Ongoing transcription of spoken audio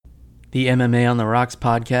The MMA on the Rocks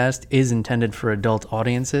podcast is intended for adult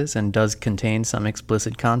audiences and does contain some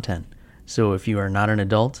explicit content. So if you are not an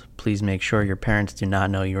adult, please make sure your parents do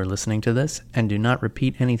not know you are listening to this and do not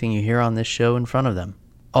repeat anything you hear on this show in front of them.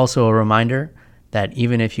 Also a reminder that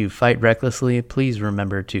even if you fight recklessly, please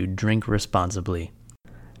remember to drink responsibly.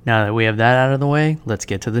 Now that we have that out of the way, let's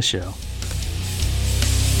get to the show.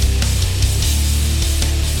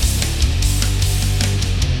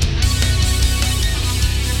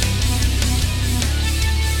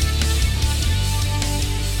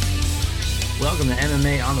 Welcome to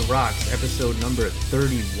MMA on the Rocks, episode number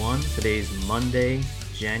 31. Today's Monday,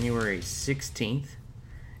 January 16th,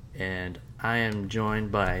 and I am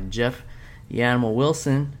joined by Jeff the Animal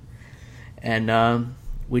Wilson. And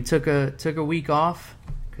we took a week off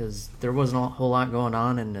because there wasn't a whole lot going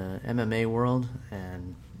on in the MMA world,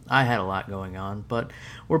 and I had a lot going on. But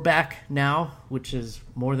we're back now, which is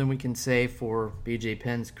more than we can say for BJ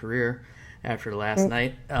Penn's career after last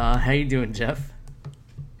night. How you doing, Jeff?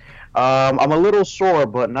 I'm a little sore,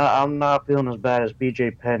 but I'm not feeling as bad as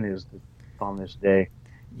BJ Penn is on this day.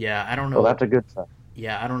 Yeah, I don't know. So that's a good sign.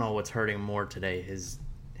 Yeah, I don't know what's hurting more today,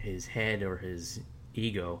 his head or his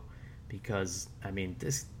ego, because I mean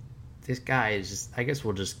this guy is just. I guess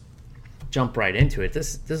we'll just jump right into it.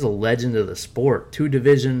 This is a legend of the sport,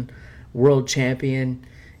 2-division world champion.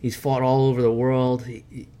 He's fought all over the world.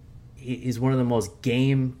 He's one of the most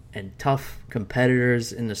game and tough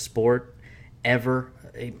competitors in the sport ever.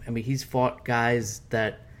 I mean, he's fought guys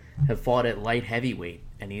that have fought at light heavyweight,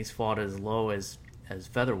 and he's fought as low as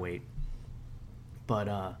featherweight.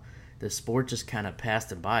 But the sport just kind of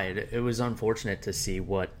passed him by. It was unfortunate to see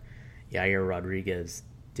what Yair Rodriguez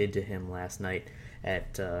did to him last night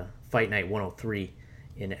at Fight Night 103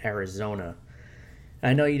 in Arizona.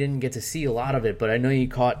 I know you didn't get to see a lot of it, but I know you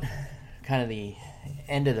caught kind of the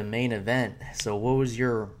end of the main event. So what was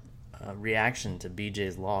your reaction to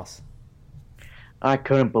BJ's loss? I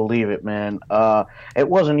couldn't believe it, man. It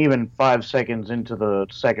wasn't even 5 seconds into the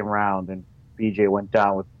second round, and BJ went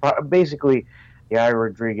down with basically Yair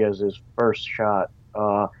Rodriguez's first shot.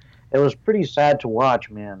 It was pretty sad to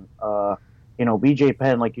watch, man. BJ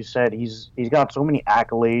Penn, like you said, he's got so many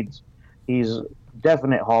accolades. He's a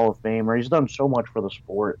definite Hall of Famer. He's done so much for the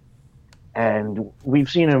sport. And we've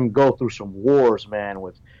seen him go through some wars, man,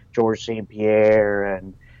 with George St. Pierre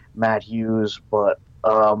and Matt Hughes, but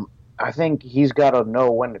I think he's got to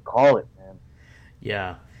know when to call it, man.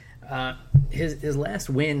 Yeah. His last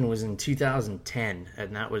win was in 2010,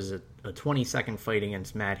 and that was a 20-second fight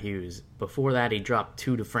against Matt Hughes. Before that, he dropped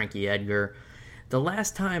 2 to Frankie Edgar. The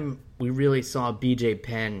last time we really saw BJ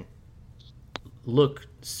Penn look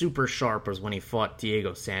super sharp was when he fought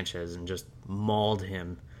Diego Sanchez and just mauled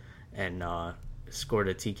him and scored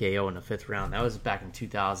a TKO in the 5th round. That was back in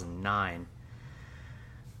 2009.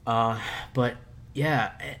 But,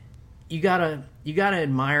 yeah... You gotta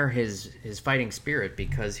admire his fighting spirit,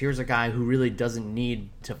 because here's a guy who really doesn't need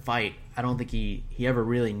to fight. I don't think he ever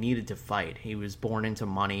really needed to fight. He was born into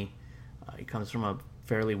money. He comes from a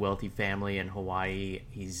fairly wealthy family in Hawaii.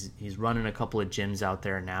 He's running a couple of gyms out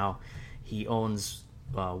there now. He owns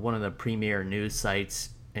one of the premier news sites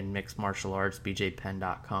in mixed martial arts,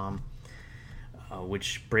 BJPenn.com,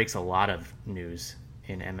 which breaks a lot of news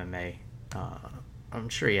in MMA. I'm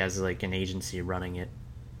sure he has like an agency running it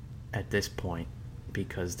at this point,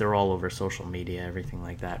 because they're all over social media, everything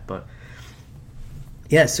like that. But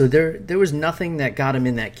yeah, so there was nothing that got him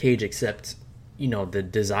in that cage except, the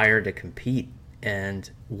desire to compete. And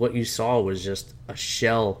what you saw was just a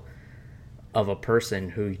shell of a person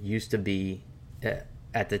who used to be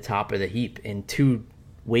at the top of the heap in 2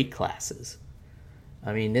 weight classes.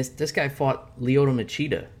 I mean, this guy fought Lyoto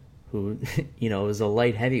Machida, who, was a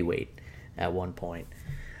light heavyweight at one point.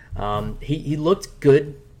 He looked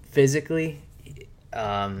good physically.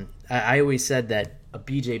 I always said that a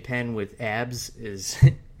BJ Penn with abs is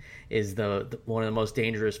the one of the most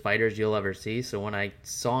dangerous fighters you'll ever see. So when I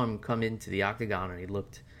saw him come into the octagon and he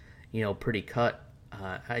looked, pretty cut,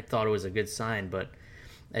 I thought it was a good sign. But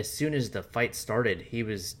as soon as the fight started, he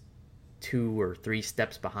was 2 or 3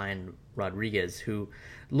 steps behind Rodriguez, who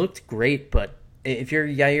looked great. But if you're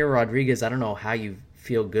Yair Rodriguez, I don't know how you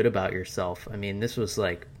feel good about yourself. I mean, this was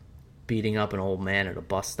like beating up an old man at a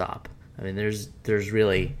bus stop. I mean, there's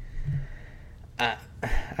really,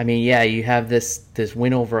 you have this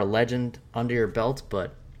win over a legend under your belt,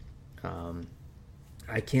 but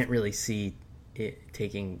I can't really see it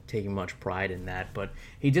taking much pride in that. But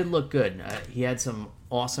he did look good. He had some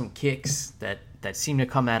awesome kicks that seemed to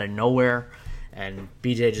come out of nowhere, and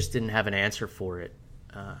BJ just didn't have an answer for it.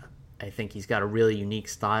 I think he's got a really unique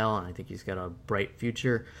style, and I think he's got a bright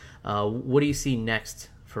future. What do you see next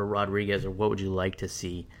for Rodriguez, or what would you like to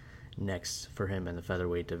see next for him in the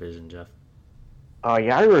featherweight division, Jeff?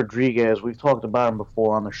 Yair Rodriguez, we've talked about him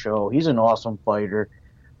before on the show. He's an awesome fighter.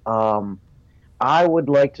 Um, I would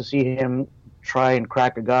like to see him try and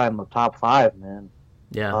crack a guy in the top five, man.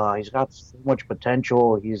 Yeah, He's got so much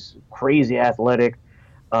potential. He's crazy athletic.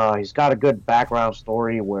 He's got a good background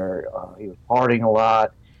story where he was partying a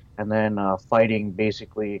lot, and then fighting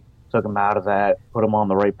basically took him out of that, put him on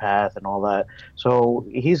the right path, and all that. So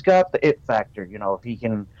he's got the it factor. If he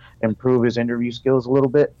can improve his interview skills a little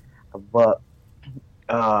bit. But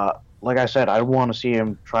like I said, I want to see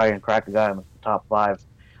him try and crack a guy in the top five.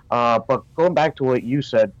 But going back to what you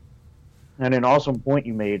said, and an awesome point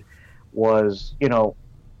you made was,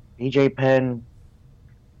 BJ Penn,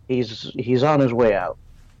 he's on his way out.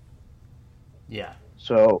 yeah,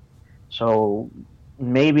 So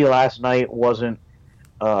maybe last night wasn't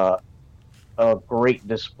a great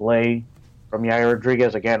display from Yair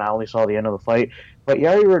Rodriguez. Again, I only saw the end of the fight, but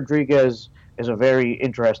Yair Rodriguez is a very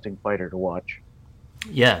interesting fighter to watch.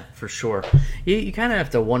 yeah, for sure. You kind of have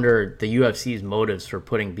to wonder the UFC's motives for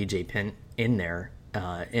putting BJ Penn in there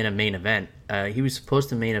in a main event. He was supposed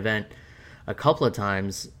to main event a couple of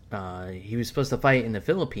times. He was supposed to fight in the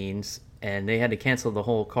Philippines, and they had to cancel the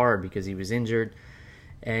whole card because he was injured.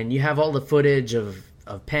 And you have all the footage of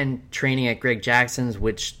Penn training at Greg Jackson's,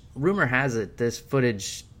 which rumor has it this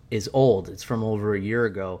footage is old. It's from over a year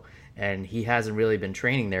ago, and he hasn't really been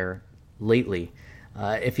training there lately.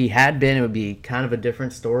 If he had been, it would be kind of a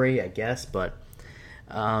different story, I guess. But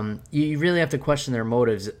you really have to question their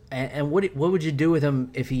motives. And what would you do with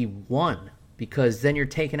him if he won? Because then you're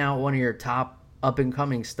taking out one of your top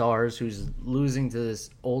up-and-coming stars who's losing to this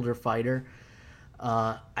older fighter.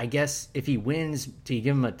 I guess if he wins, do you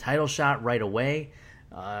give him a title shot right away?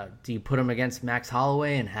 Do you put him against Max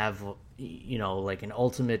Holloway and have, like an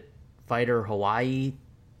Ultimate Fighter Hawaii?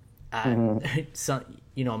 So,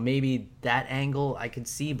 maybe that angle I could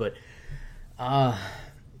see, but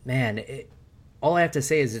man, all I have to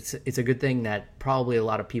say is it's a good thing that probably a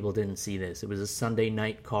lot of people didn't see this. It was a Sunday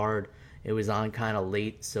night card. It was on kind of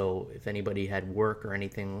late, so if anybody had work or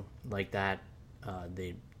anything like that,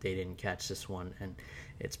 they didn't catch this one, and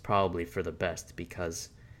it's probably for the best because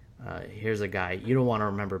here's a guy you don't want to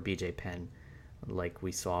remember BJ Penn like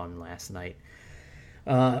we saw him last night.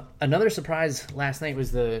 Another surprise last night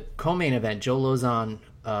was the co-main event. Joe Lauzon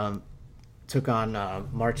took on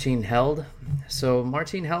Marcin Held. So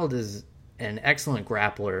Marcin Held is an excellent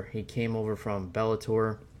grappler. He came over from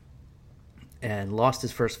Bellator and lost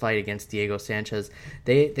his first fight against Diego Sanchez.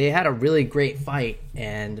 They had a really great fight,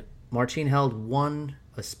 and Marcin Held won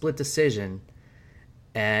a split decision,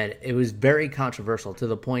 and it was very controversial to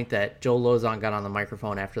the point that Joe Lauzon got on the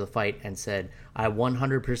microphone after the fight and said, I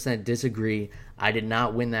 100% disagree. I did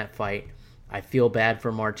not win that fight. I feel bad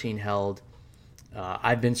for Marcin Held.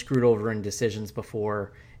 I've been screwed over in decisions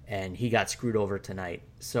before, and he got screwed over tonight.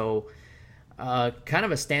 So kind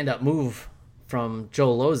of a stand-up move from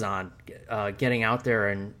Joe Lauzon, getting out there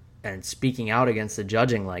and speaking out against the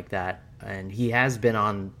judging like that. And he has been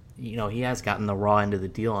on, he has gotten the raw end of the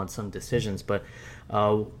deal on some decisions. But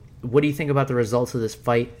what do you think about the results of this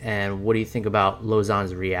fight, and what do you think about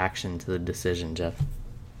Lauzon's reaction to the decision, Jeff?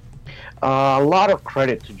 A lot of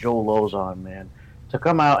credit to Joe Lauzon, man. To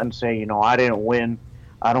come out and say, I didn't win,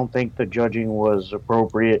 I don't think the judging was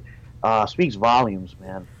appropriate, speaks volumes,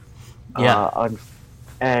 man. Yeah.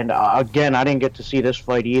 And again, I didn't get to see this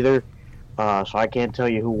fight either, so I can't tell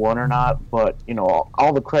you who won or not. But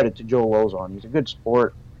all the credit to Joe Lauzon. He's a good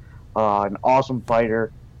sport, an awesome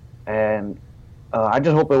fighter, and I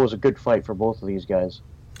just hope it was a good fight for both of these guys.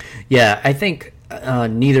 Yeah, I think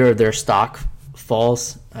neither of their stock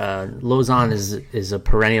falls. Lauzon is a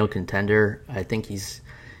perennial contender. I think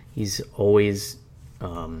he's always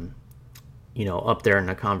up there in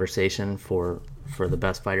the conversation for the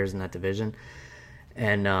best fighters in that division.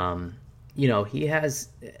 And, he has,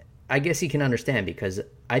 I guess he can understand, because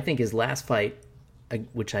I think his last fight,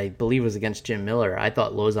 which I believe was against Jim Miller, I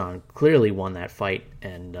thought Lauzon clearly won that fight.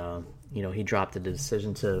 And, he dropped the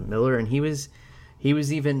decision to Miller, and he was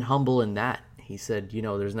even humble in that. He said,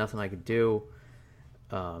 there's nothing I could do.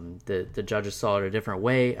 The judges saw it a different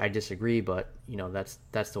way. I disagree, but,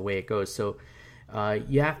 that's the way it goes. So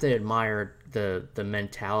you have to admire the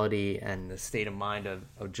mentality and the state of mind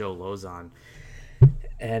of Joe Lauzon.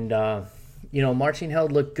 And, Marcin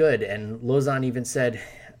Held looked good. And Lauzon even said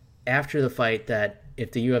after the fight that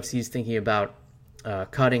if the UFC is thinking about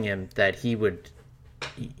cutting him, that he would,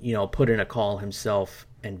 put in a call himself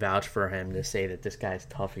and vouch for him to say that this guy's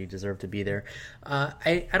tough. He deserved to be there.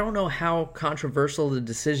 I don't know how controversial the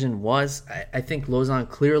decision was. I think Lauzon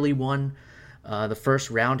clearly won. The first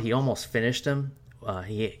round, he almost finished him.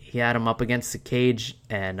 He had him up against the cage,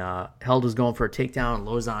 and Held was going for a takedown, and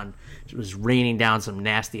Lauzon was raining down some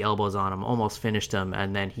nasty elbows on him, almost finished him,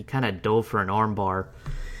 and then he kind of dove for an armbar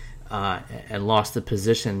and lost the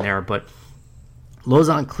position there. But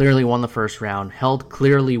Lauzon clearly won the first round. Held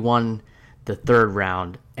clearly won the third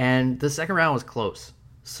round, and the second round was close.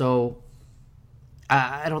 So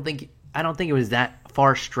I don't think it was that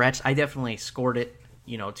far stretched. I definitely scored it,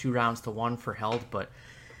 2-1 for Held, but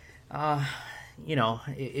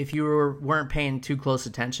if you weren't paying too close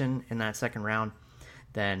attention in that second round,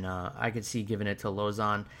 then I could see giving it to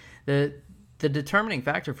Lauzon. The determining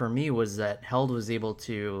factor for me was that Held was able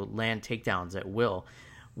to land takedowns at will,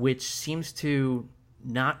 which seems to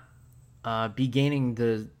not be gaining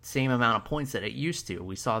the same amount of points that it used to.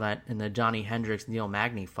 We saw that in the Johnny Hendricks-Neil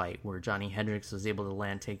Magny fight, where Johnny Hendricks was able to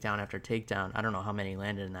land takedown after takedown. I don't know how many he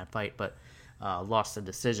landed in that fight, but lost the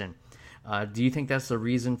decision. Do you think that's the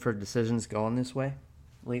reason for decisions going this way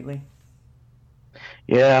lately?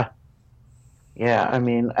 Yeah. I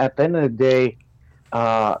mean, at the end of the day,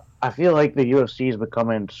 I feel like the UFC is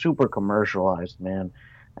becoming super commercialized, man.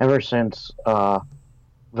 Ever since the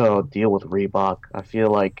deal with Reebok, I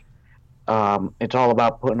feel like it's all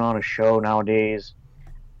about putting on a show nowadays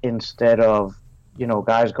instead of,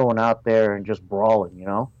 guys going out there and just brawling,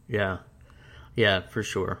 Yeah, for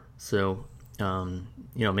sure. So,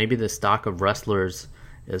 maybe the stock of wrestlers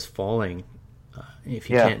is falling if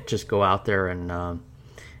you can't just go out there and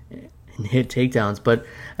hit takedowns. But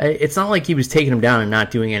it's not like he was taking him down and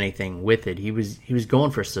not doing anything with it. He was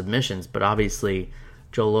going for submissions, but obviously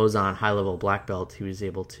Joe Lauzon, high-level black belt, he was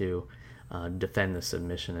able to defend the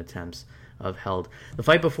submission attempts of Held. The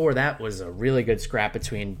fight before that was a really good scrap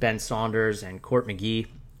between Ben Saunders and Court McGee,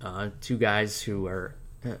 two guys who are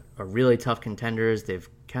really tough contenders. They've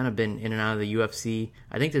kind of been in and out of the UFC.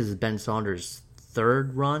 I think this is Ben Saunders'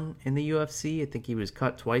 third run in the UFC. I think he was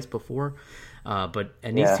cut twice before.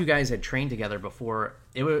 These two guys had trained together before.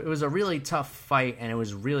 It was a really tough fight, and it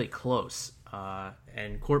was really close.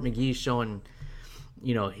 And Court McGee showing,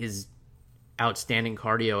 his outstanding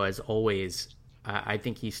cardio as always. I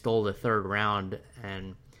think he stole the third round,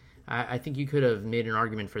 and I think you could have made an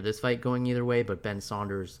argument for this fight going either way, but Ben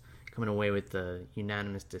Saunders coming away with the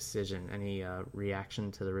unanimous decision. Any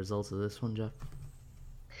reaction to the results of this one, Jeff?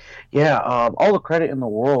 Yeah, all the credit in the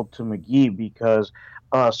world to McGee because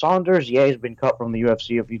Saunders, he's been cut from the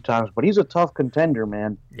UFC a few times, but he's a tough contender,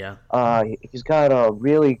 man. Yeah. He's got a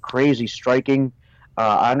really crazy striking.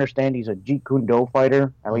 I understand he's a Jeet Kune Do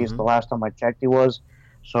fighter. At least the last time I checked he was.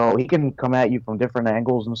 So he can come at you from different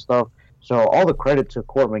angles and stuff. So all the credit to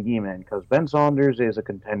Court McGee, man, because Ben Saunders is a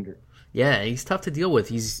contender. Yeah, he's tough to deal with.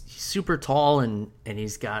 He's super tall, and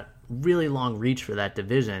he's got really long reach for that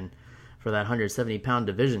division, for that 170-pound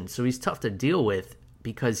division. So he's tough to deal with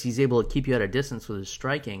because he's able to keep you at a distance with his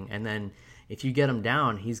striking. And then if you get him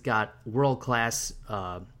down, he's got world-class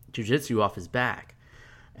jiu-jitsu off his back.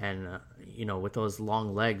 And, with those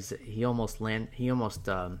long legs, he almost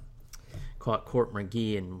caught Court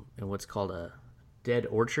McGee in what's called a dead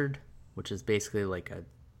orchard, which is basically like a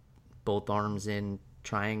both arms in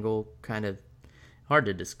triangle, kind of hard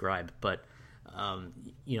to describe, but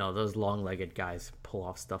those long-legged guys pull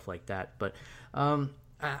off stuff like that. But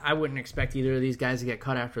I wouldn't expect either of these guys to get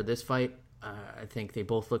cut after this fight. I think they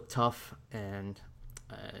both look tough, and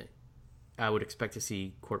I would expect to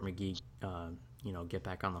see Court McGee get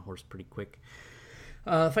back on the horse pretty quick.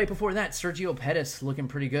 Fight before that, Sergio Pettis looking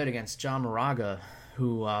pretty good against John Moraga,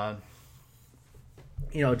 who,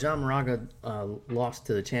 John Moraga lost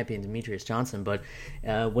to the champion Demetrius Johnson, but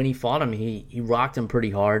when he fought him, he rocked him pretty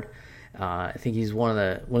hard. I think he's one of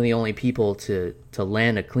the only people to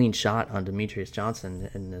land a clean shot on Demetrius Johnson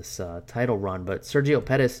in this title run. But Sergio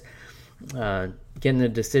Pettis getting the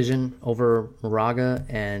decision over Moraga,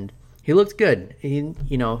 and he looked good. He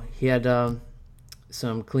had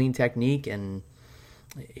some clean technique, and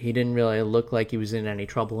he didn't really look like he was in any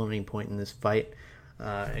trouble at any point in this fight.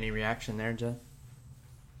 Any reaction there, Jeff?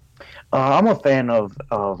 I'm a fan of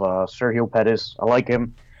Sergio Pettis. I like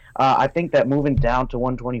him. I think that moving down to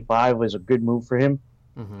 125 was a good move for him.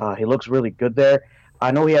 He looks really good there.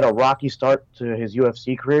 I know he had a rocky start to his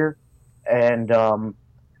UFC career, and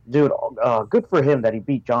good for him that he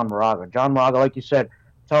beat John Moraga. John Moraga, like you said,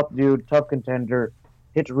 tough dude, tough contender,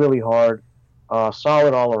 hits really hard,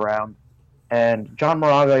 solid all around. And John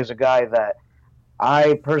Moraga is a guy that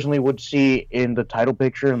I personally would see in the title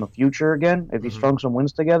picture in the future again if he strung some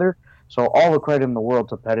wins together. So all the credit in the world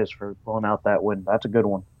to Pettis for pulling out that win. That's a good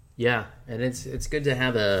one. Yeah, and it's good to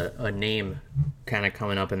have a name kind of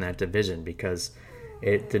coming up in that division because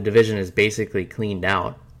the division is basically cleaned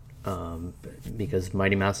out. because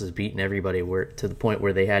Mighty Mouse has beaten everybody to the point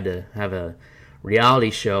where they had to have a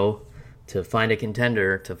reality show to find a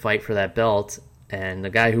contender to fight for that belt. And the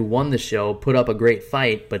guy who won the show put up a great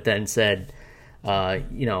fight, but then said, I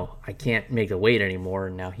can't make the weight anymore,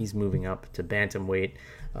 and now he's moving up to bantamweight.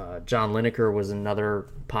 John Lineker was another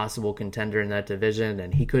possible contender in that division,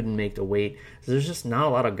 and he couldn't make the weight. So there's just not a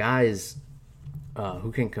lot of guys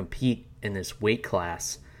who can compete in this weight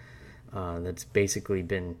class that's basically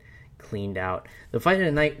been cleaned out. The fight of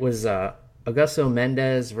the night was Augusto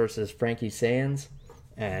Mendez versus Frankie Sands,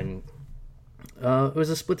 and it was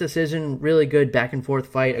a split decision, really good back and forth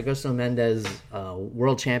fight. Augusto Mendez,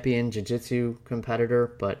 world champion jiu-jitsu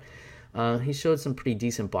competitor, but he showed some pretty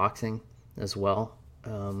decent boxing as well.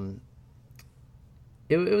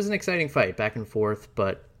 It was an exciting fight, back and forth,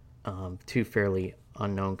 but two fairly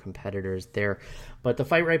unknown competitors there. But the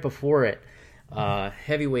fight right before it,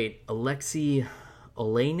 heavyweight Alexei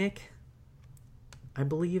Oleinik, I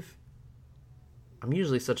believe. I'm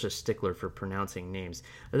usually such a stickler for pronouncing names.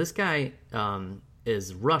 This guy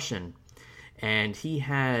is Russian, and he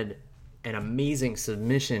had an amazing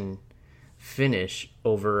submission finish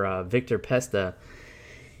over Victor Pesta.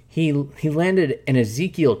 He landed an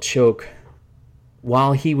Ezekiel choke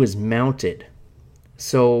while he was mounted.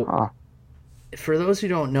 So, for those who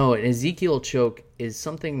don't know, an Ezekiel choke is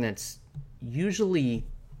something that's usually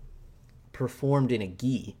performed in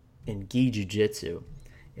gi jiu-jitsu.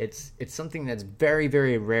 It's something that's very,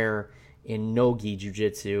 very rare in no-gi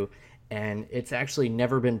jiu-jitsu, and it's actually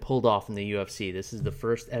never been pulled off in the UFC. This is the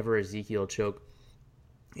first ever Ezekiel choke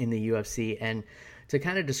in the UFC, and to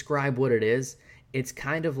kind of describe what it is, it's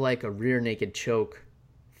kind of like a rear naked choke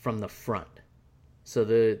from the front. So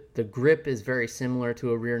the grip is very similar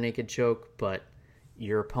to a rear naked choke, but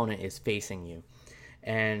your opponent is facing you.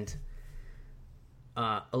 And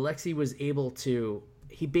Alexei was able to,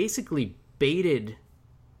 he basically baited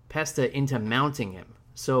Pesta into mounting him.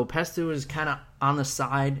 So Pesta was kind of on the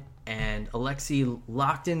side, and Alexei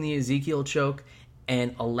locked in the Ezekiel choke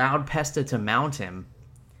and allowed Pesta to mount him,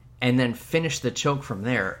 and then finished the choke from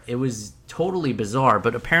there. It was totally bizarre,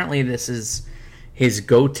 but apparently this is his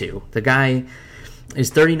go-to. The guy is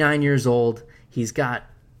 39 years old. He's got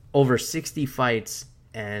over 60 fights,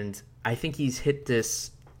 and I think he's hit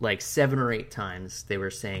this like 7 or 8 times, they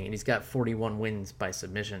were saying, and he's got 41 wins by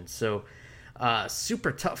submission. So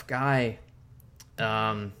super tough guy.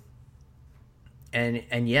 And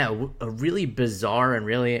yeah, a really bizarre and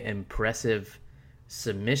really impressive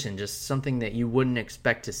submission, just something that you wouldn't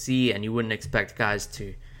expect to see and you wouldn't expect guys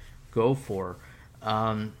to go for.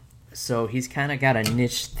 So he's kind of got a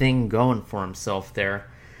niche thing going for himself there.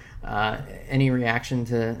 Any reaction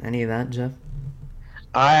to any of that, Jeff?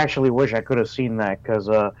 I actually wish I could have seen that, because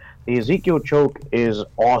the Ezekiel choke is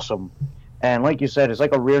awesome. And like you said, it's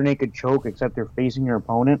like a rear naked choke, except you're facing your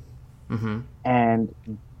opponent. Mm-hmm. And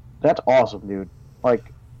that's awesome, dude.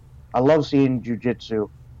 Like, I love seeing jiu-jitsu.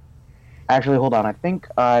 Actually, hold on. I think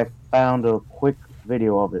I found a quick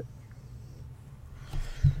video of it.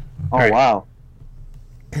 Oh, right. Wow.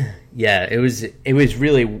 Yeah, it was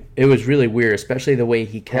really weird, especially the way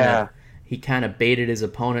he kind of baited his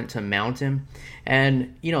opponent to mount him.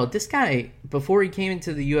 And this guy, before he came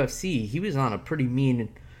into the UFC, he was on a pretty mean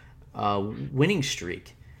winning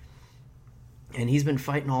streak, and he's been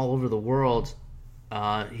fighting all over the world.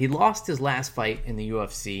 He lost his last fight in the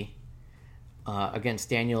UFC against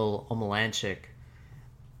Daniel Omalanchik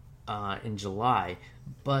in July,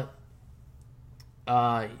 but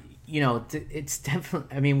it's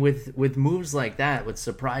definitely, I mean, with moves like that, with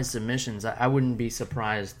surprise submissions, I wouldn't be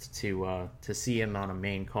surprised to see him on a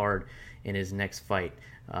main card in his next fight.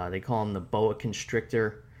 They call him the boa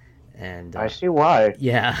constrictor, and I see why.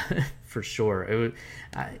 Yeah, for sure.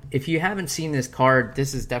 If you haven't seen this card,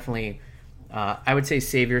 this is definitely, I would say,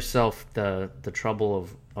 save yourself the trouble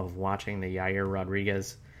of watching the Yair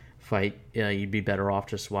Rodriguez fight. You'd be better off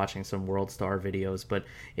just watching some World Star videos. But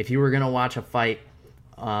if you were gonna watch a fight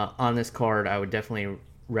on this card, I would definitely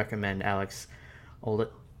recommend Alex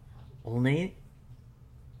Oleinik.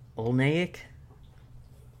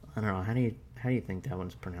 I don't know, how do you think that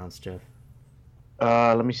one's pronounced, Jeff?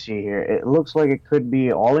 Let me see here. It looks like it could be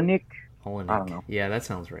Oleinik. I don't know. Yeah, that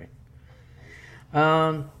sounds right.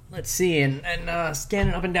 Let's see, and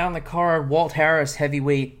scanning up and down the card, Walt Harris,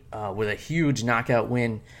 heavyweight, with a huge knockout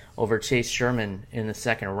win over Chase Sherman in the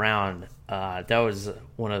second round. That was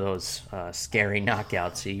one of those scary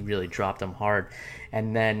knockouts. He really dropped him hard.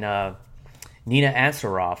 And then Nina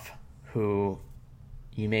Ansaroff, who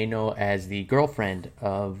you may know as the girlfriend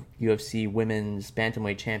of UFC Women's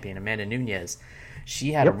Bantamweight Champion Amanda Nunes.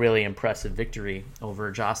 she had a really impressive victory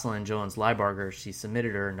over Jocelyn Jones-Lybarger. She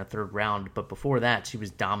submitted her in the third round, but before that, she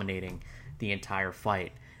was dominating the entire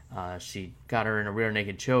fight. She got her in a rear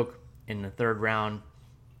naked choke in the third round,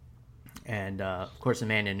 and of course,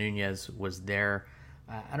 Amanda Nunes was there.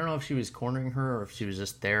 I don't know if she was cornering her or if she was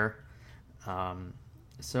just there.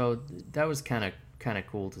 So that was kind of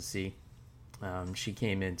cool to see. She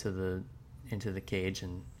came into the cage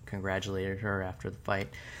and congratulated her after the fight,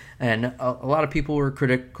 and a lot of people were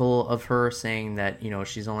critical of her, saying that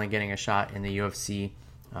she's only getting a shot in the UFC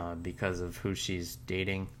because of who she's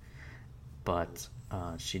dating, but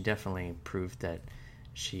she definitely proved that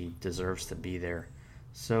she deserves to be there.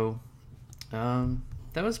 So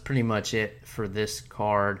that was pretty much it for this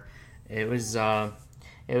card. It was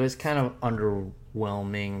kind of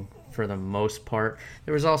underwhelming for the most part.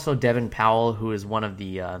 There was also Devin Powell, who is one of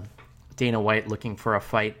the Dana White looking for a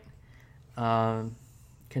fight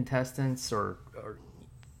contestants, or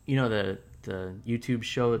the YouTube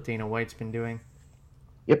show that Dana White's been doing.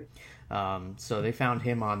 Yep. So they found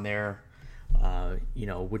him on there,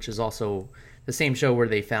 which is also the same show where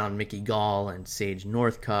they found Mickey Gall and Sage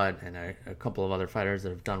Northcutt and a couple of other fighters that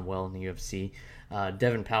have done well in the UFC.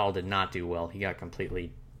 Devin Powell did not do well. He got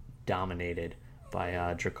completely dominated by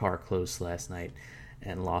Drakkar Klose last night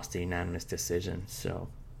and lost a unanimous decision. So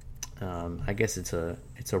I guess it's a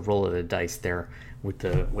roll of the dice there with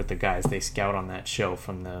the guys they scout on that show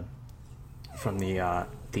from the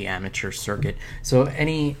amateur circuit. So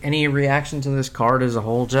any reaction to this card as a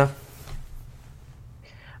whole, Jeff?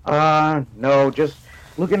 No, just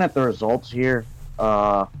looking at the results here,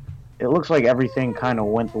 it looks like everything kind of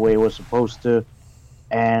went the way it was supposed to,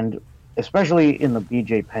 and especially in the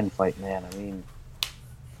BJ Penn fight, man. I mean,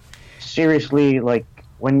 seriously, like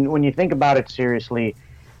when you think about it seriously,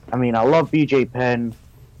 I mean, I love BJ Penn,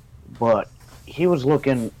 but he was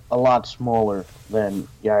looking a lot smaller than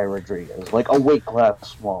Yair Rodriguez, like a weight class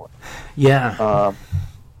smaller. Yeah.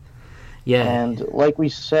 Yeah. And like we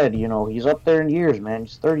said, he's up there in years, man.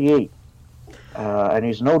 He's 38. And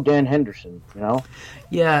he's no Dan Henderson,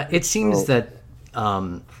 Yeah, it seems that,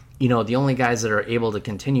 the only guys that are able to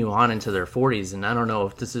continue on into their 40s, and I don't know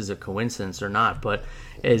if this is a coincidence or not, but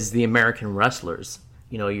is the American wrestlers.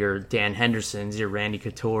 Your Dan Hendersons, your Randy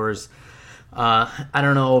Couture's. I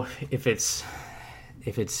don't know if it's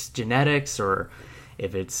genetics or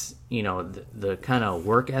if it's the kind of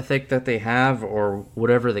work ethic that they have or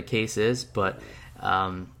whatever the case is, but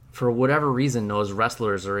for whatever reason, those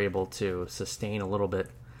wrestlers are able to sustain a little bit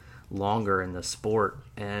longer in the sport.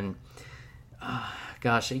 And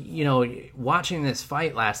gosh, watching this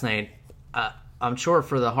fight last night, I'm sure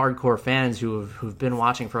for the hardcore fans who've been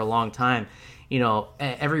watching for a long time,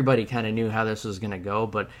 everybody kind of knew how this was going to go,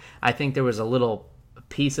 but I think there was a little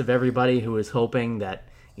piece of everybody who was hoping that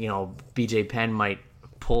BJ Penn might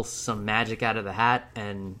pull some magic out of the hat,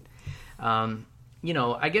 and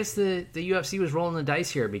I guess the UFC was rolling the dice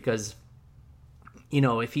here because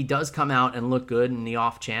if he does come out and look good in the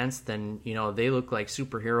off chance, then they look like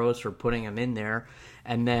superheroes for putting him in there,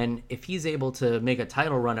 and then if he's able to make a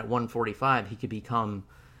title run at 145, he could become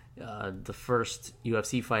the first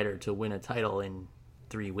UFC fighter to win a title in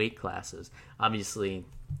 3 weight classes. Obviously,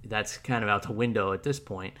 that's kind of out the window at this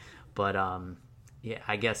point, but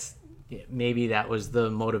I guess maybe that was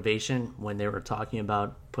the motivation when they were talking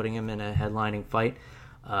about putting him in a headlining fight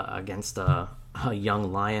against a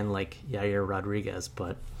young lion like Yair Rodriguez.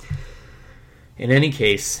 But in any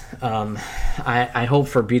case, I hope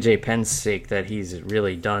for BJ Penn's sake that he's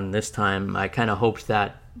really done this time. I kind of hoped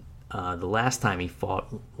that the last time he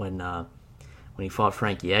fought when he fought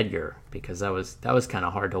Frankie Edgar, because that was kind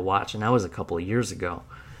of hard to watch, and that was a couple of years ago.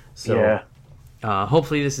 So yeah.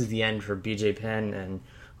 Hopefully this is the end for BJ Penn, and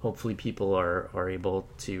hopefully people are able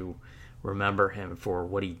to remember him for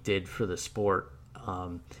what he did for the sport.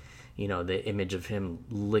 The image of him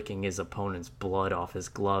licking his opponent's blood off his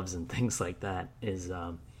gloves and things like that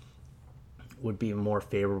would be more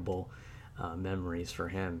favorable memories for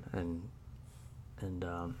him, and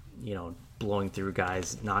blowing through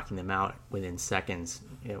guys, knocking them out within seconds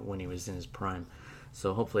when he was in his prime.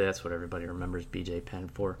 So hopefully that's what everybody remembers BJ Penn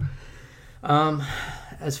for.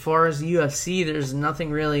 As far as the UFC, there's nothing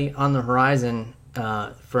really on the horizon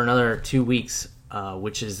for another 2 weeks,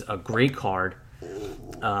 which is a great card.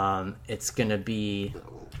 It's going to be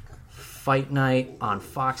Fight Night on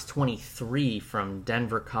Fox 23 from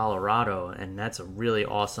Denver, Colorado, and that's a really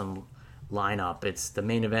awesome lineup. It's the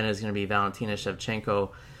main event is going to be Valentina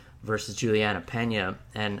Shevchenko versus Juliana Pena,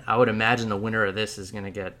 and I would imagine the winner of this is going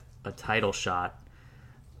to get a title shot.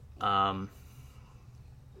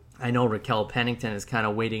 I know Raquel Pennington is kind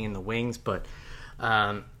of waiting in the wings, but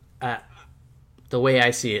the way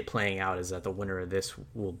I see it playing out is that the winner of this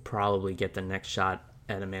will probably get the next shot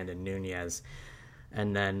at Amanda Nunes.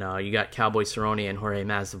 And then you got Cowboy Cerrone and Jorge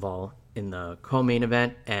Masvidal in the co-main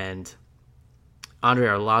event, and Andrei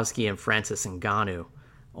Arlovsky and Francis Ngannou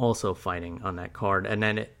also fighting on that card. And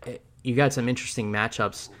then you got some interesting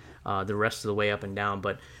matchups the rest of the way up and down.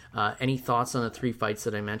 But any thoughts on the 3 fights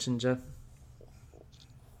that I mentioned, Jeff?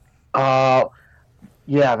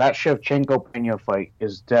 Yeah, that Shevchenko-Pena fight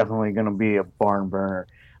is definitely going to be a barn burner.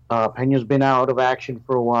 Pena's been out of action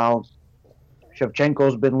for a while.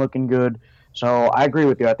 Shevchenko's been looking good. So I agree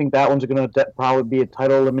with you. I think that one's going to probably be a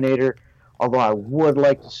title eliminator, although I would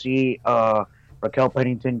like to see Raquel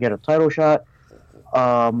Pennington get a title shot.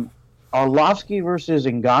 Arlovsky versus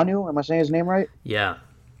Ngannou, am I saying his name right? Yeah.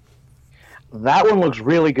 That one looks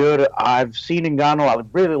really good. I've seen Ngannou. I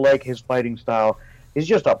really like his fighting style. He's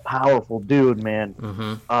just a powerful dude, man.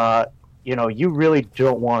 Mm-hmm. You really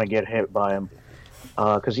don't want to get hit by him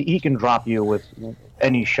because he can drop you with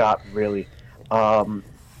any shot, really.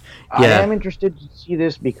 I am interested to see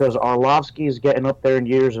this because Arlovsky is getting up there in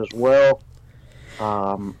years as well.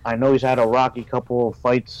 I know he's had a rocky couple of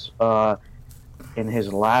fights in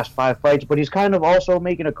his last 5 fights, but he's kind of also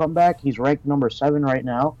making a comeback. He's ranked number 7 right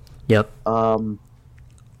now. Yep.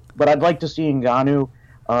 But I'd like to see Ngannou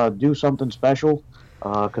do something special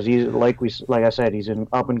because he's like I said, he's an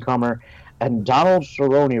up and comer. And Donald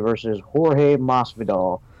Cerrone versus Jorge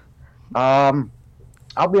Masvidal.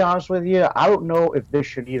 I'll be honest with you, I don't know if this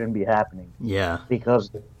should even be happening. Yeah.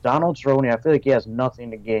 Because Donald Cerrone, I feel like he has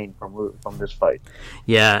nothing to gain from this fight.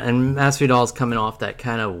 Yeah, and Masvidal's coming off that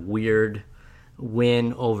kind of weird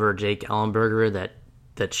win over Jake Ellenberger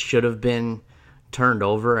that should have been turned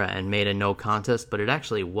over and made a no contest, but it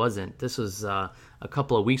actually wasn't. This was a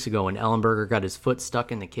couple of weeks ago when Ellenberger got his foot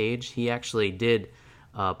stuck in the cage. He actually did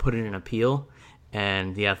put in an appeal,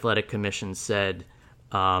 and the Athletic Commission said,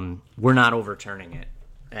 we're not overturning it.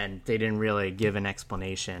 And they didn't really give an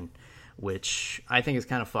explanation, which I think is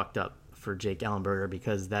kind of fucked up for Jake Ellenberger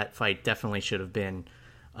because that fight definitely should have been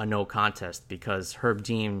a no contest because Herb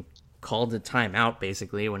Dean called a timeout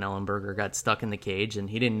basically when Ellenberger got stuck in the cage and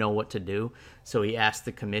he didn't know what to do. So he asked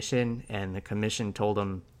the commission and the commission told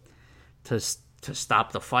him to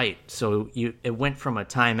stop the fight. So it went from a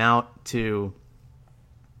timeout to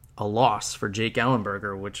a loss for Jake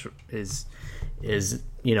Ellenberger, which is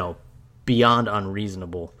beyond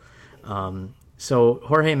unreasonable. So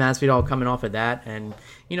Jorge Masvidal coming off of that, and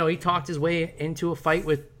he talked his way into a fight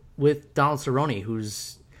with Donald Cerrone,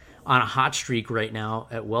 who's on a hot streak right now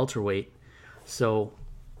at welterweight. So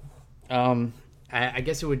I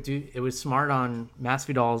guess it was smart on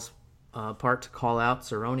Masvidal's part to call out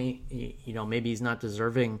Cerrone. Maybe he's not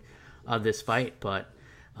deserving of this fight, but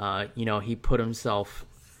he put himself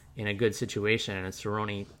in a good situation, and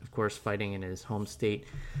Cerrone, of course, fighting in his home state,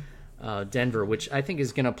 Denver, which I think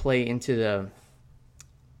is going to play into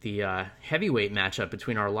the heavyweight matchup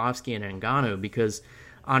between Arlovsky and Ngannou, because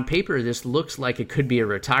on paper this looks like it could be a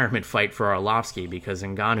retirement fight for Arlovsky because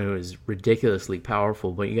Ngannou is ridiculously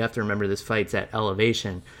powerful, but you have to remember this fight's at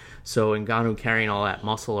elevation, so Ngannou carrying all that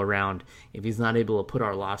muscle around, if he's not able to put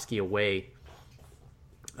Arlovsky away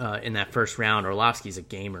in that first round, Arlovsky's a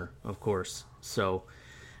gamer, of course, so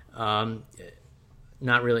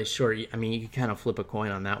not really sure. I mean, you can kind of flip a coin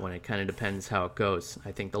on that one. It kind of depends how it goes.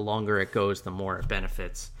 I think the longer it goes, the more it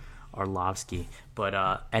benefits Arlovsky. But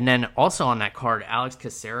and then also on that card, Alex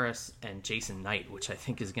Caceres and Jason Knight, which I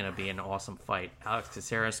think is going to be an awesome fight. Alex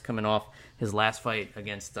Caceres coming off his last fight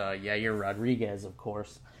against Yair Rodriguez, of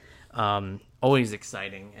course. Always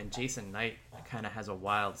exciting. And Jason Knight kind of has a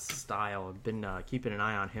wild style. I've been keeping an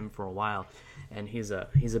eye on him for a while, and he's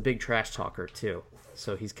a big trash talker too.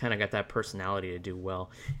 So he's kind of got that personality to do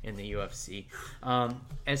well in the UFC.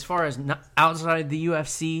 As far as outside the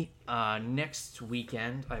UFC, next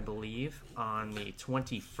weekend, I believe, on the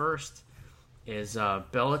 21st, is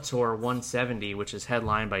Bellator 170, which is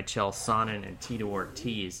headlined by Chael Sonnen and Tito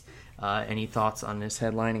Ortiz. Any thoughts on this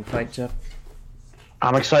headlining fight, Jeff?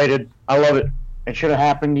 I'm excited. I love it. It should have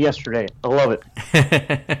happened yesterday. I love it.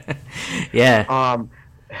 Yeah.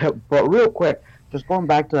 But real quick, just going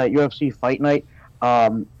back to that UFC fight night,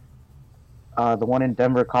 the one in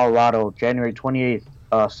Denver, Colorado, January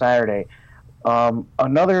 28th, Saturday. I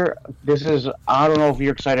don't know if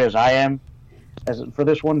you're excited as I am for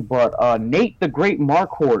this one, but Nate the Great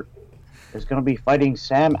Marquardt is going to be fighting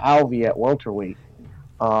Sam Alvey at welterweight.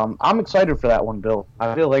 I'm excited for that one, Bill.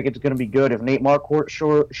 I feel like it's going to be good. If Nate Marquardt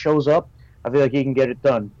shows up, I feel like he can get it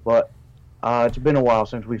done. But it's been a while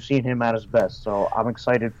since we've seen him at his best, so I'm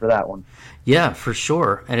excited for that one. Yeah, for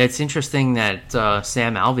sure. And it's interesting that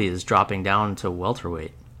Sam Alvey is dropping down to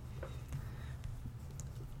welterweight.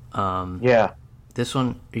 Yeah. This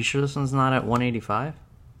one, are you sure this one's not at 185?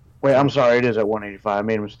 Wait, I'm sorry. It is at 185. I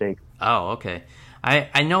made a mistake. Oh, okay.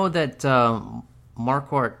 I know that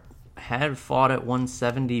Marquardt had fought at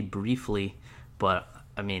 170 briefly, but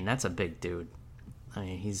I mean that's a big dude. I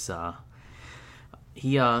mean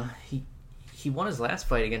he won his last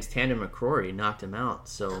fight against Tandon McCrory, knocked him out.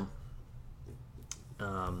 So,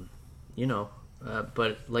 you know,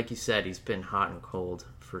 but like you said, he's been hot and cold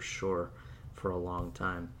for sure for a long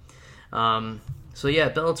time. So yeah,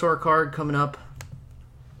 Bellator card coming up,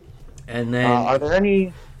 and then Are there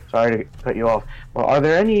any? Sorry to cut you off. Well, are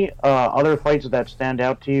there any other fights that stand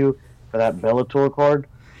out to you for that Bellator card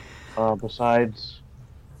besides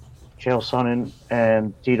Chael Sonnen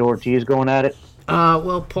and Tito Ortiz going at it?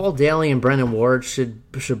 well, Paul Daly and Brendan Ward should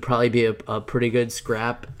probably be a pretty good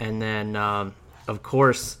scrap, and then of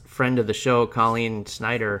course, friend of the show Colleen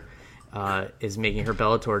Snyder is making her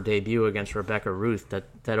Bellator debut against Rebecca Ruth.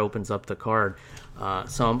 That opens up the card,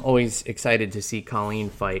 so I'm always excited to see Colleen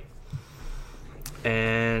fight.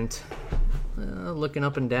 And looking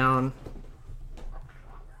up and down,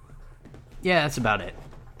 yeah, that's about it.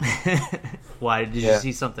 Why did you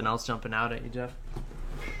see something else jumping out at you, Jeff?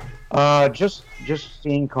 Just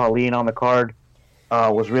seeing Colleen on the card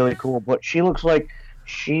was really cool, but she looks like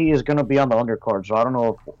she is going to be on the undercard, so I don't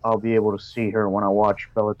know if I'll be able to see her when I watch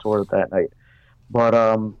Bellator that night. But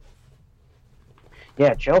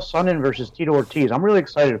yeah, Chael Sonnen versus Tito Ortiz. I'm really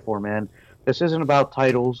excited for, man. This isn't about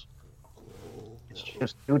titles. It's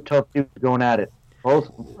just two tough dudes going at it.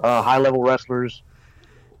 Both high-level wrestlers.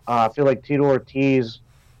 I feel like Tito Ortiz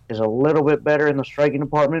is a little bit better in the striking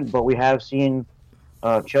department, but we have seen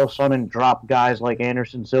Chael Sonnen drop guys like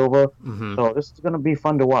Anderson Silva. Mm-hmm. So this is going to be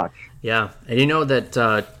fun to watch. Yeah, and you know that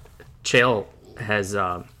Chael has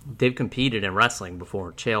they've competed in wrestling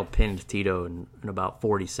before. Chael pinned Tito in about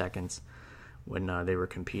 40 seconds when they were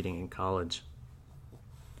competing in college.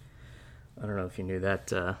 I don't know if you knew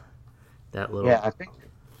that. That little. I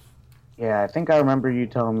think I remember you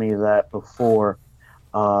telling me that before.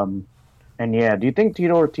 And yeah, do you think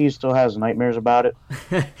Tito Ortiz still has nightmares about it?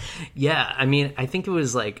 Yeah, I mean, I think it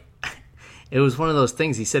was like, it was one of those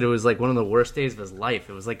things. He said it was like one of the worst days of his life.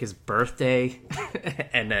 It was like his birthday,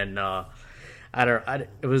 and then it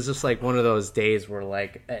was just like one of those days where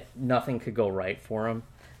like nothing could go right for him.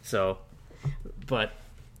 So, but.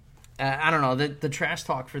 I don't know. The trash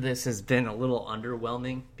talk for this has been a little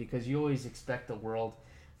underwhelming because you always expect the world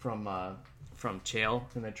from Chael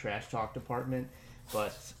in the trash talk department,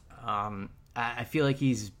 but I feel like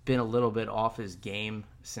he's been a little bit off his game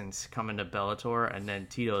since coming to Bellator, and then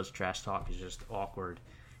Tito's trash talk is just awkward.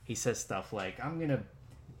 He says stuff like, "I'm gonna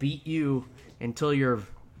beat you until you're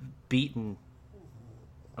beaten."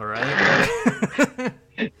 All right.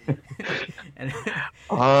 And,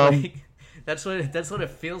 like, That's what it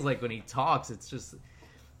feels like when he talks. It's just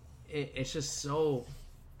so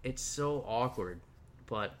awkward.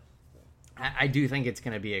 But I do think it's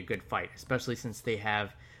going to be a good fight, especially since they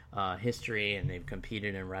have history and they've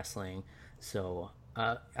competed in wrestling. So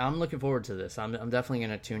I'm looking forward to this. I'm definitely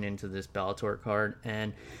going to tune into this Bellator card.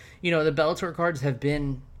 And you know, the Bellator cards have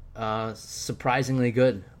been surprisingly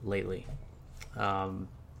good lately.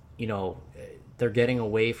 You know, they're getting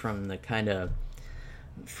away from the kind of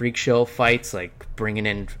freak show fights, like bringing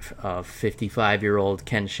in 55-year-old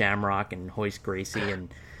Ken Shamrock and Hoist Gracie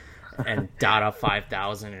and Dada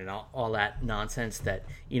 5000 and all that nonsense that,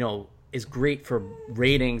 you know, is great for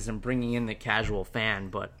ratings and bringing in the casual fan,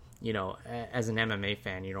 but you know, as an MMA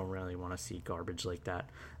fan, you don't really want to see garbage like that.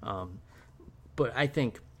 But I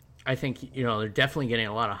think you know, they're definitely getting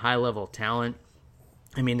a lot of high level talent.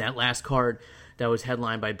 I mean, that last card that was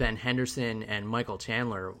headlined by Ben Henderson and Michael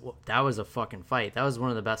Chandler, that was a fucking fight. That was one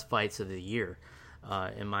of the best fights of the year,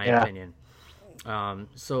 in my opinion.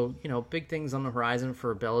 So, you know, big things on the horizon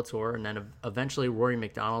for Bellator, and then eventually Rory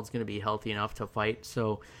McDonald's going to be healthy enough to fight.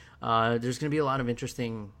 So there's going to be a lot of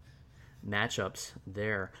interesting matchups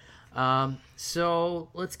there. So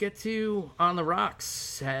let's get to On the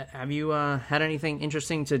Rocks. Have you had anything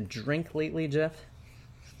interesting to drink lately, Jeff?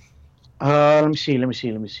 Let me see.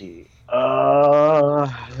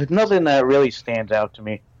 Nothing that really stands out to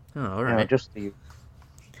me. Oh, all right. Just the.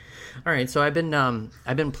 All right. So I've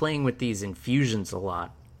been playing with these infusions a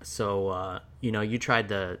lot. So you know, you tried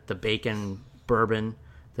the bacon bourbon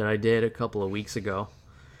that I did a couple of weeks ago.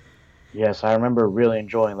 Yes, I remember really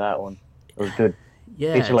enjoying that one. It was good.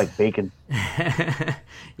 Yeah, tasted like bacon.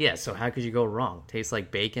 Yeah. So how could you go wrong? Tastes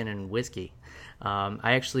like bacon and whiskey.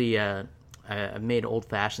 I actually I made old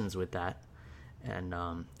fashions with that, and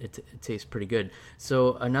it tastes pretty good.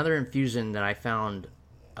 So another infusion that I found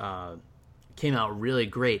came out really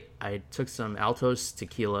great. I took some Altos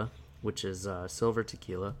tequila, which is silver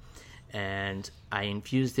tequila, and I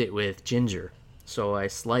infused it with ginger. So I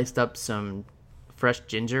sliced up some fresh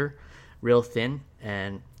ginger real thin,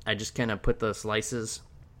 and I just kind of put the slices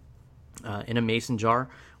in a mason jar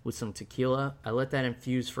with some tequila. I let that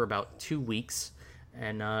infuse for about 2 weeks,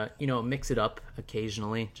 and mix it up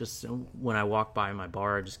occasionally. Just when I walk by my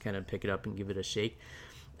bar, I just kind of pick it up and give it a shake.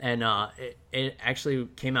 And it actually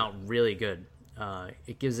came out really good.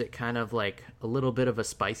 It gives it kind of like a little bit of a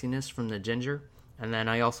spiciness from the ginger. And then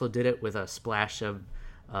I also did it with a splash of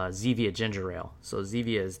Zevia ginger ale. So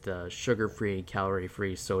Zevia is the sugar-free,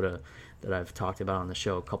 calorie-free soda that I've talked about on the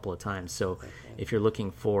show a couple of times. So if you're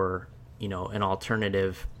looking for, an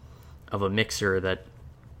alternative of a mixer that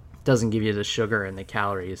doesn't give you the sugar and the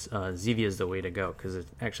calories, Zevia is the way to go because it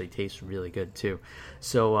actually tastes really good too.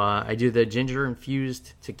 So I do the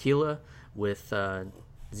ginger-infused tequila with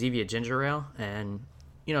Zevia ginger ale and,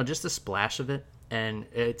 just a splash of it, and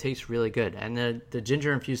it tastes really good. And the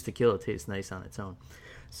ginger-infused tequila tastes nice on its own.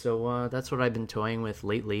 So that's what I've been toying with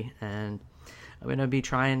lately, and I'm going to be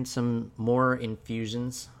trying some more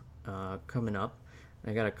infusions coming up.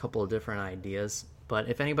 I got a couple of different ideas, but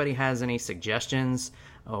if anybody has any suggestions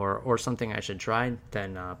or something I should try,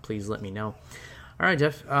 then please let me know. All right,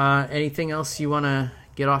 Jeff, anything else you want to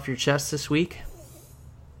get off your chest this week?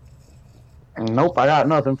 Nope, I got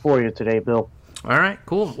nothing for you today, Bill. All right,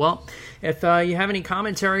 cool. Well, if you have any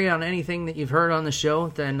commentary on anything that you've heard on the show,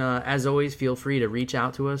 then as always, feel free to reach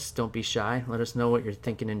out to us. Don't be shy. Let us know what you're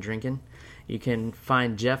thinking and drinking. You can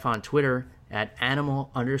find Jeff on Twitter at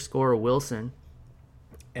 @animal_Wilson.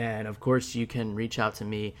 And, of course, you can reach out to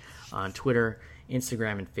me on Twitter,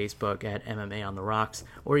 Instagram, and Facebook at MMA on the Rocks.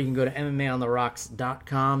 Or you can go to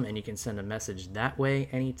MMAonTheRocks.com, and you can send a message that way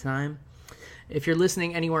anytime. If you're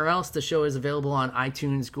listening anywhere else, the show is available on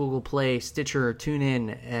iTunes, Google Play, Stitcher,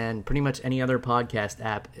 TuneIn, and pretty much any other podcast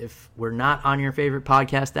app. If we're not on your favorite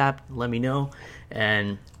podcast app, let me know,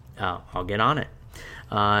 and I'll get on it.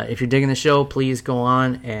 If you're digging the show, please go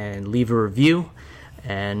on and leave a review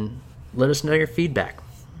and let us know your feedback.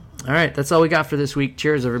 All right, that's all we got for this week.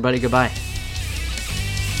 Cheers, everybody. Goodbye.